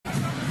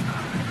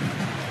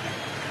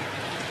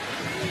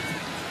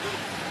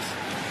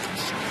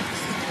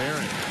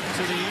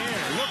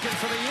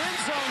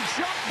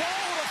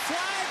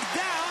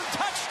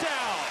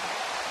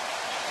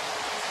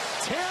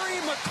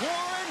Terry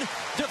McLaurin,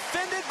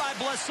 defended by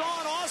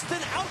Blasson Austin,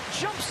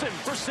 out-jumps him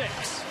for 6.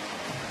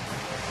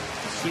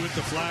 See what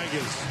the flag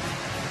is.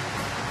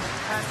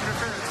 Pass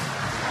interference.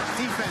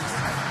 Defense,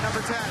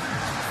 number 10.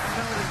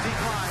 Penalty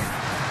decline.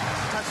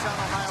 Touchdown,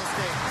 Ohio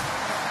State.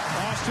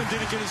 Austin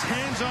didn't get his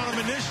hands on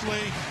him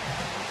initially.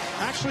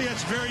 Actually,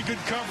 that's very good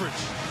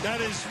coverage. That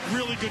is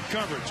really good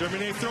coverage. I mean,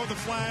 they throw the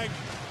flag,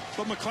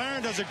 but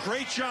McLaurin does a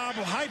great job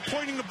of high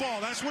pointing the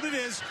ball. That's what it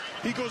is.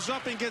 He goes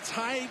up and gets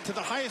high to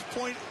the highest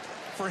point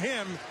for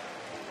him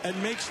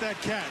and makes that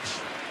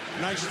catch.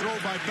 Nice throw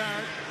by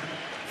Barrett.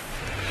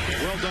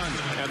 Well done.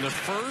 And the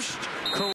first